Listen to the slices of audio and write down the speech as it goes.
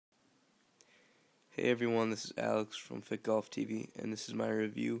Hey everyone, this is Alex from Fit Golf TV, and this is my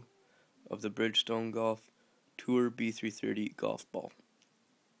review of the Bridgestone Golf Tour-B330 golf ball.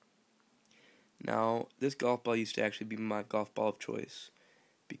 Now, this golf ball used to actually be my golf ball of choice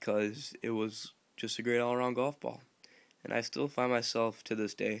because it was just a great all-around golf ball, and I still find myself to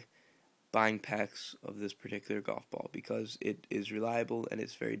this day buying packs of this particular golf ball because it is reliable and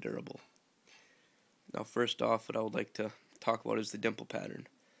it's very durable. Now, first off, what I would like to talk about is the dimple pattern.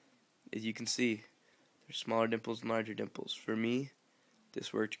 As you can see, there's smaller dimples and larger dimples. For me,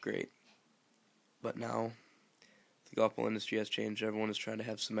 this worked great. But now, the golf ball industry has changed. Everyone is trying to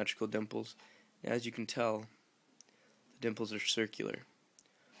have symmetrical dimples. And as you can tell, the dimples are circular.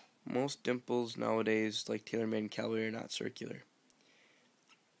 Most dimples nowadays, like TaylorMade and Callaway, are not circular.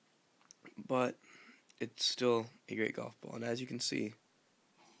 But it's still a great golf ball. And as you can see,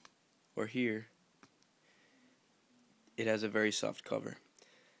 or hear, it has a very soft cover.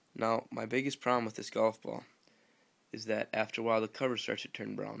 Now, my biggest problem with this golf ball is that after a while the cover starts to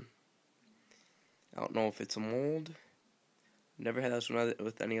turn brown. I don't know if it's a mold. Never had this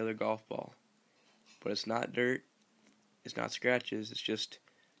with any other golf ball. But it's not dirt, it's not scratches, it's just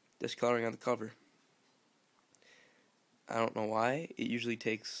discoloring on the cover. I don't know why. It usually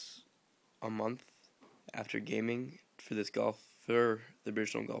takes a month after gaming for the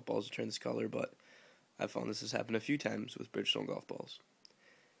Bridgestone golf balls to turn this color, but I've found this has happened a few times with Bridgestone golf balls.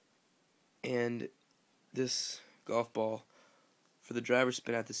 And this golf ball, for the driver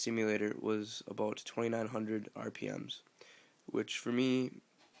spin at the simulator, was about 2,900 RPMs, which for me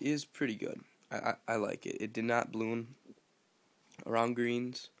is pretty good. I like it. It did not balloon around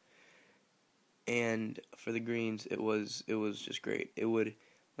greens, and for the greens, it was just great. It would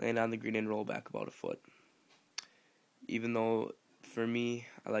land on the green and roll back about a foot. Even though, for me,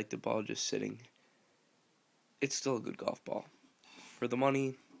 I like the ball just sitting, it's still a good golf ball. For the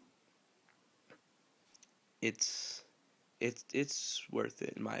money, it's worth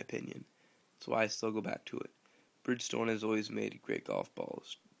it in my opinion. That's why I still go back to it. Bridgestone has always made great golf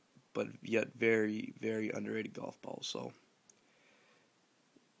balls, but yet very, very underrated golf balls. So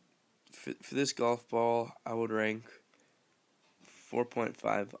for this golf ball, I would rank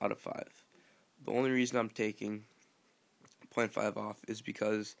 4.5 out of 5. The only reason I'm taking 0.5 off is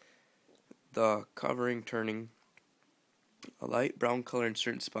because the covering turning a light brown color in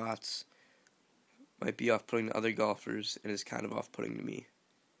certain spots might be off-putting to other golfers and is kind of off-putting to me.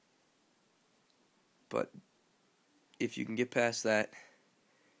 But if you can get past that,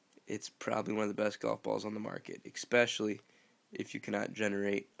 it's probably one of the best golf balls on the market, especially if you cannot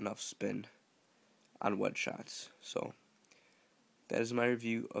generate enough spin on wedge shots. So that is my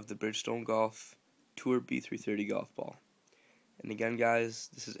review of the Bridgestone Golf Tour-B330 golf ball. And again,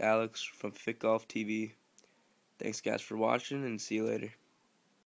 guys, this is Alex from Fit Golf TV. Thanks, guys, for watching, and see you later.